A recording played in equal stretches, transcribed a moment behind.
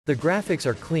The graphics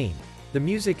are clean. The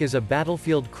music is a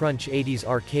Battlefield Crunch 80s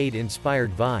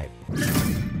arcade-inspired vibe.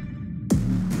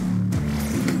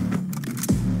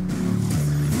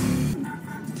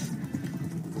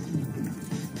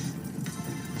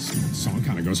 Song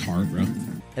kinda goes hard, bro.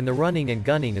 And the running and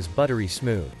gunning is buttery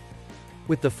smooth.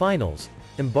 With the finals,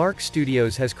 Embark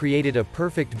Studios has created a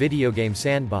perfect video game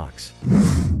sandbox.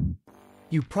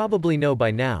 You probably know by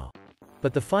now,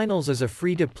 but the finals is a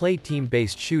free-to-play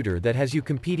team-based shooter that has you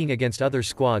competing against other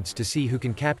squads to see who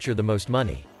can capture the most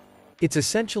money. It's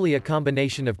essentially a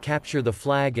combination of Capture the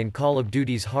Flag and Call of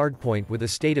Duty's Hardpoint with a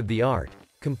state-of-the-art,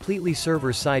 completely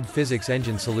server-side physics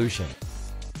engine solution.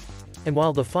 And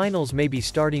while the finals may be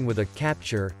starting with a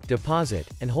capture, deposit,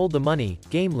 and hold the money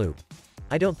game loop,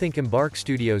 I don't think Embark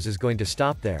Studios is going to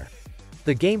stop there.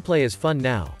 The gameplay is fun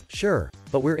now, sure,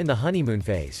 but we're in the honeymoon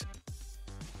phase.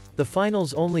 The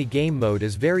finals only game mode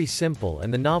is very simple,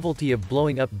 and the novelty of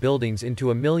blowing up buildings into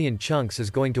a million chunks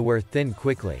is going to wear thin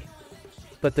quickly.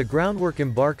 But the groundwork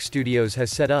Embark Studios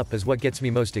has set up is what gets me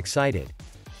most excited.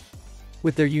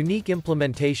 With their unique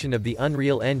implementation of the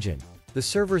Unreal Engine, the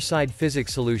server-side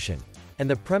physics solution, and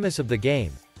the premise of the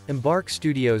game, Embark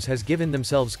Studios has given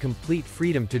themselves complete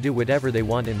freedom to do whatever they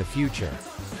want in the future.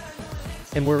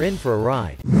 And we're in for a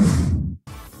ride.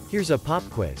 Here's a pop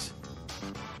quiz.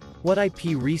 What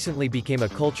IP recently became a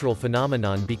cultural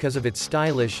phenomenon because of its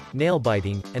stylish,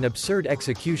 nail-biting, and absurd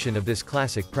execution of this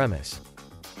classic premise?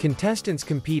 Contestants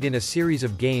compete in a series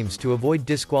of games to avoid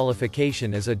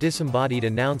disqualification as a disembodied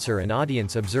announcer and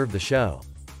audience observe the show.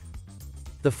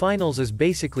 The finals is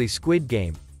basically Squid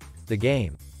Game, the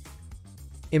game.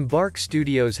 Embark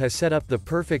Studios has set up the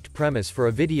perfect premise for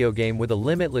a video game with a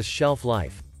limitless shelf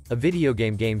life, a video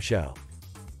game show.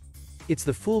 It's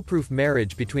the foolproof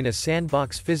marriage between a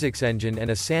sandbox physics engine and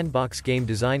a sandbox game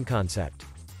design concept.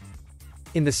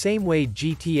 In the same way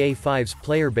GTA 5's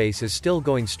player base is still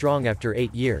going strong after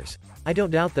 8 years, I don't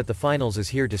doubt that the finals is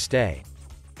here to stay.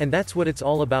 And that's what it's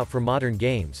all about for modern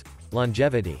games,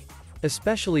 longevity.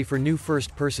 Especially for new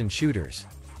first-person shooters.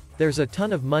 There's a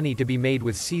ton of money to be made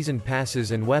with season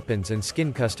passes and weapons and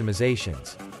skin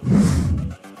customizations.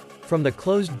 From the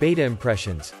closed beta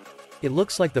impressions, it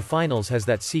looks like the finals has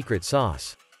that secret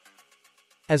sauce.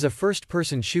 As a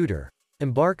first-person shooter,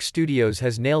 Embark Studios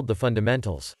has nailed the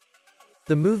fundamentals.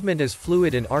 The movement is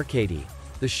fluid and arcadey,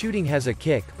 the shooting has a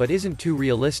kick but isn't too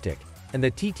realistic, and the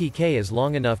TTK is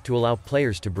long enough to allow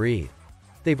players to breathe.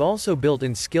 They've also built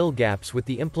in skill gaps with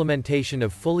the implementation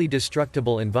of fully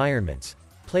destructible environments,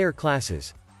 player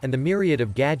classes, and the myriad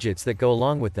of gadgets that go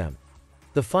along with them.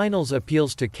 The finals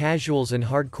appeals to casuals and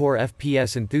hardcore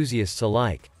FPS enthusiasts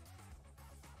alike.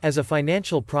 As a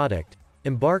financial product,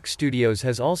 Embark Studios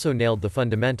has also nailed the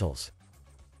fundamentals.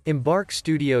 Embark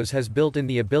Studios has built in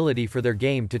the ability for their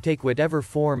game to take whatever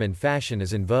form and fashion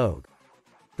is in vogue.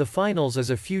 The finals is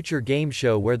a future game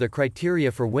show where the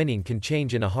criteria for winning can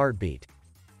change in a heartbeat.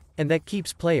 And that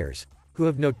keeps players, who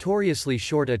have notoriously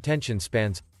short attention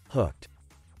spans, hooked.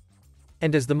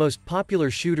 And as the most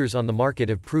popular shooters on the market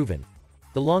have proven,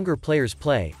 the longer players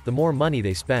play, the more money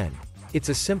they spend. It's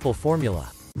a simple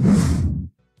formula.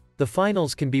 The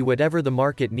finals can be whatever the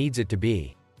market needs it to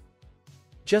be.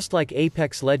 Just like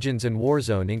Apex Legends and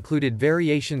Warzone included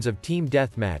variations of Team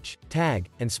Deathmatch, Tag,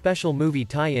 and special movie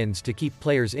tie-ins to keep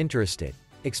players interested,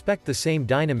 expect the same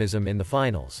dynamism in the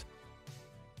finals.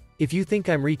 If you think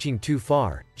I'm reaching too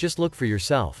far, just look for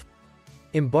yourself.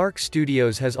 Embark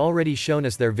Studios has already shown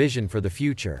us their vision for the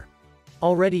future.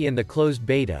 Already in the closed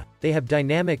beta, they have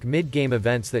dynamic mid-game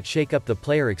events that shake up the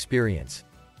player experience.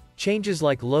 Changes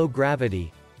like low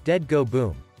gravity, dead go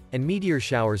boom, and meteor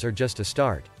showers are just a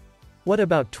start. What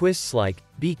about twists like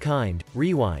Be Kind,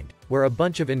 Rewind, where a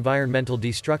bunch of environmental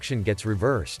destruction gets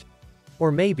reversed?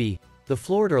 Or maybe The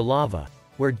Floor or Lava,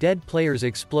 where dead players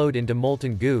explode into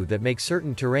molten goo that makes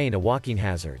certain terrain a walking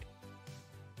hazard.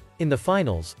 In the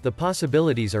finals, the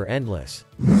possibilities are endless.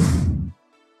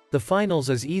 The finals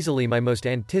is easily my most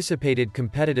anticipated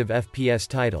competitive FPS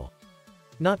title.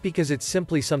 Not because it's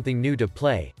simply something new to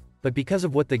play, but because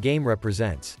of what the game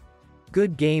represents.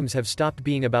 Good games have stopped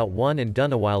being about one and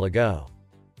done a while ago.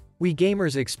 We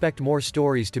gamers expect more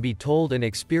stories to be told and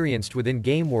experienced within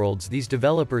game worlds these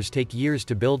developers take years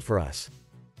to build for us.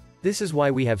 This is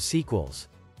why we have sequels.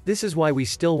 This is why we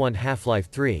still want Half-Life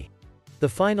 3. The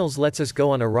finals lets us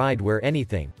go on a ride where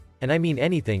anything, and I mean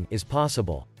anything, is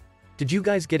possible. Did you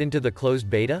guys get into the closed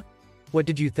beta? What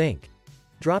did you think?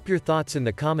 Drop your thoughts in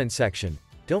the comment section.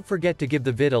 Don't forget to give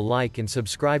the vid a like and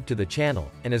subscribe to the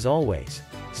channel, and as always,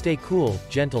 stay cool,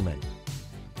 gentlemen.